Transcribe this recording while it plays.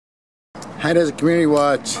Hi, there's a community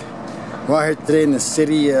watch. We're out here today in the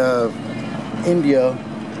city of Indio,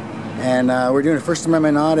 and we're doing a First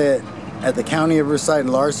Amendment audit at the County of Riverside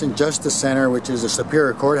Larson Justice Center, which is a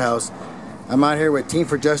Superior Courthouse. I'm out here with Team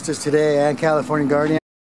for Justice today and California Guardian.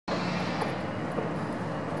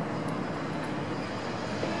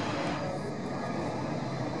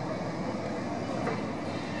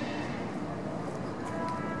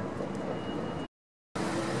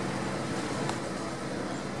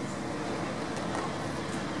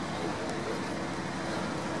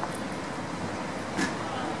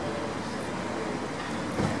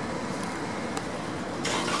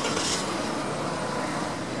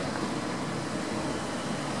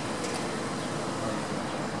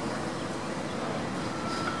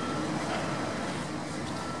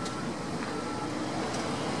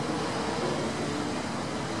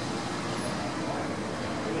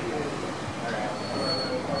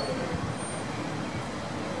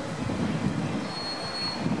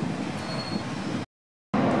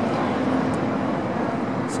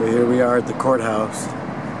 So here we are at the courthouse.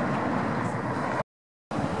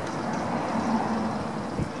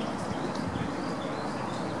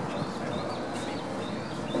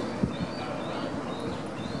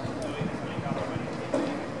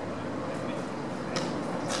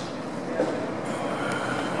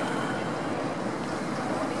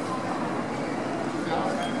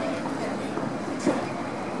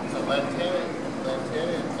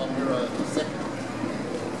 Lieutenant, on your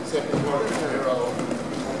second floor, you're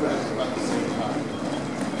about the same time.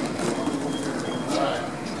 All right.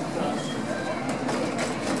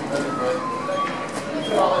 Very good.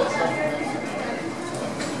 Do all that stuff.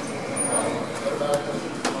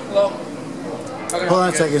 Hello. Hold on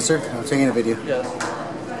a second, sir. I'm taking a video. Yes.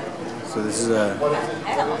 So this is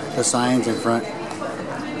the signs in front. Can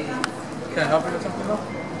I help you with something though?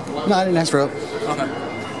 No, I didn't ask for help. Okay.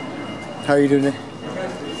 How are you doing today? Okay.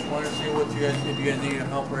 Just wanted to see what if you guys need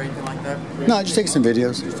help or anything like that. No, just taking some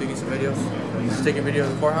videos. Just taking some videos. Just taking video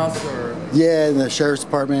of the courthouse or. Yeah, the sheriff's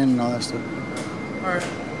department and all that stuff. All right.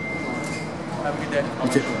 Have a good day.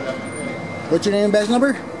 You too. What's your name and badge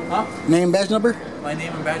number? Huh? Name and badge number? My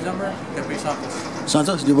name and badge number? Deputy Santos.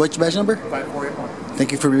 Santos, what's your badge number? 5481.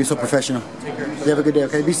 Thank you for being so professional. Take care. You have a good day,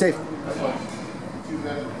 okay? Be safe.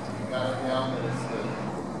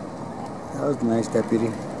 That was nice,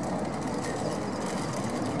 deputy.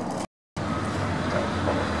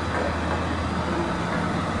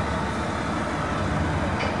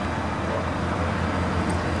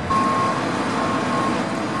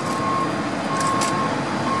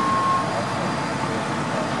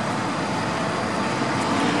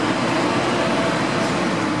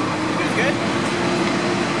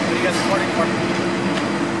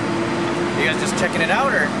 You guys just checking it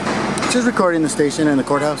out, or? Just recording the station and the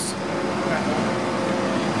courthouse.